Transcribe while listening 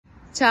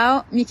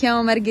Ciao, mi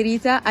chiamo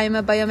Margherita. I am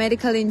a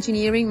Biomedical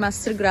Engineering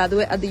Master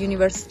graduate at the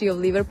University of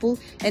Liverpool,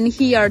 and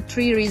here are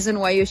 3 reasons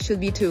why you should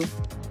be too.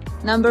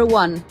 Number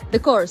 1, the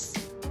course.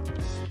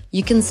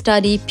 You can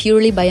study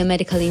purely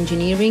biomedical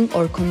engineering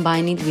or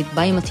combine it with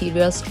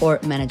biomaterials or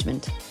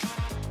management.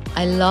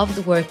 I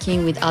loved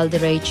working with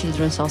Alderey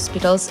Children's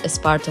Hospitals as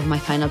part of my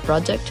final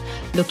project,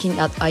 looking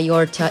at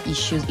aorta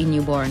issues in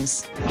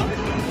newborns.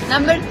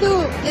 Number 2,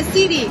 the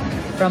city.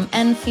 From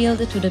Anfield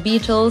to the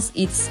Beatles,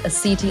 it's a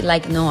city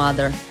like no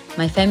other.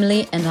 My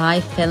family and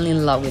I fell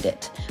in love with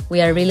it.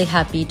 We are really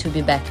happy to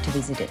be back to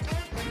visit it.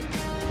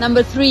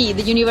 Number 3,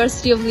 the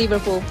University of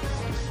Liverpool.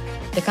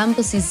 The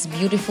campus is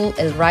beautiful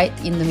and right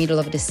in the middle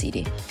of the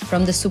city.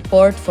 From the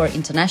support for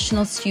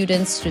international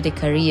students to the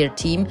career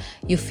team,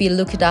 you feel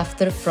looked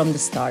after from the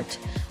start.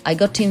 I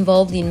got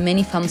involved in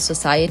many fun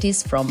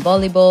societies, from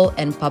volleyball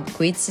and pub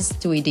quizzes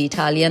to the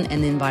Italian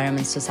and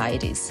environment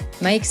societies.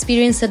 My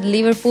experience at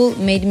Liverpool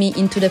made me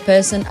into the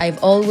person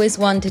I've always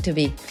wanted to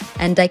be,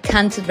 and I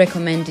can't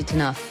recommend it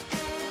enough.